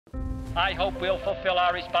I hope we'll fulfill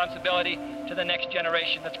our responsibility to the next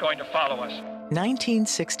generation that's going to follow us.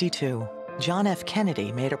 1962, John F.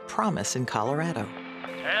 Kennedy made a promise in Colorado.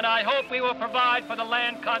 And I hope we will provide for the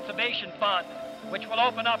Land Conservation Fund, which will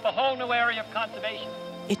open up a whole new area of conservation.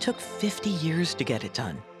 It took 50 years to get it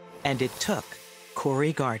done, and it took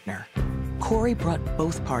Cory Gardner. Cory brought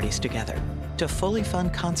both parties together to fully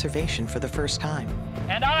fund conservation for the first time.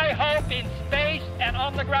 And I hope in space and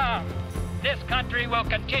on the ground, this country will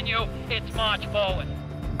continue its march forward.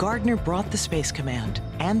 Gardner brought the Space Command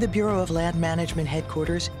and the Bureau of Land Management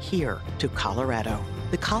headquarters here to Colorado.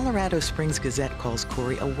 The Colorado Springs Gazette calls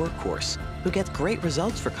Cory a workhorse who gets great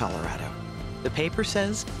results for Colorado. The paper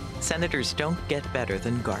says senators don't get better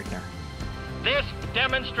than Gardner. This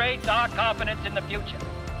demonstrates our confidence in the future.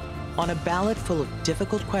 On a ballot full of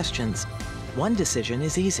difficult questions, one decision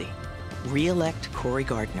is easy: re-elect Cory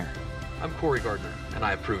Gardner. I'm Cory Gardner, and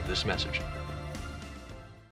I approve this message.